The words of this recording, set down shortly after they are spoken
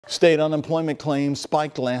State unemployment claims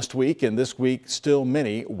spiked last week, and this week still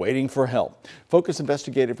many waiting for help. Focus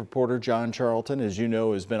investigative reporter John Charlton, as you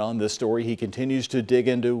know, has been on this story. He continues to dig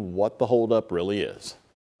into what the holdup really is.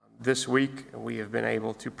 This week, we have been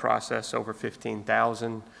able to process over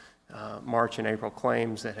 15,000 March and April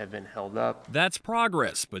claims that have been held up. That's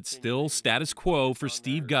progress, but still status quo for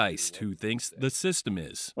Steve Geist, who thinks the system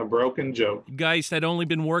is a broken joke. Geist had only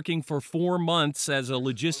been working for 4 months as a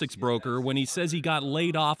logistics broker when he says he got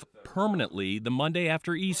laid off permanently the Monday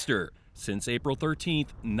after Easter. Since April 13th,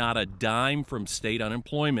 not a dime from state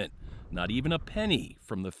unemployment, not even a penny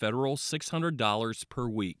from the federal $600 per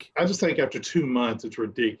week. I just think after 2 months, it's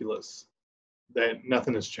ridiculous that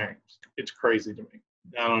nothing has changed. It's crazy to me.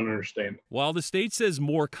 I don't understand. While the state says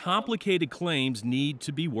more complicated claims need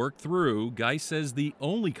to be worked through, Geist says the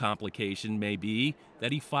only complication may be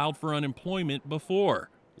that he filed for unemployment before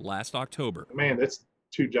last October. Man, that's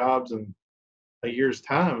 2 jobs in a year's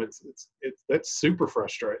time. That's super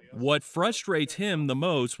frustrating. What frustrates him the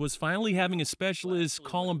most was finally having a specialist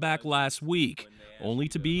call him back last week, only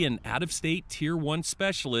to be an out-of-state Tier 1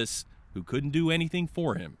 specialist who couldn't do anything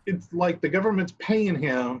for him. It's like the government's paying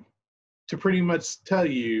him to pretty much tell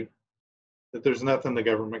you that there's nothing the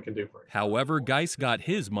government can do for you. However, Geist got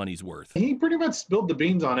his money's worth. He pretty much spilled the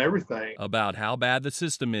beans on everything. About how bad the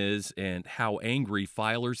system is and how angry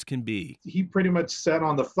filers can be. He pretty much sat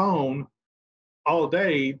on the phone all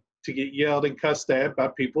day to get yelled and cussed at by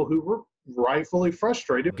people who were rightfully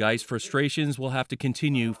frustrated. Geist's frustrations will have to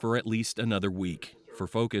continue for at least another week. For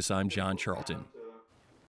Focus, I'm John Charlton.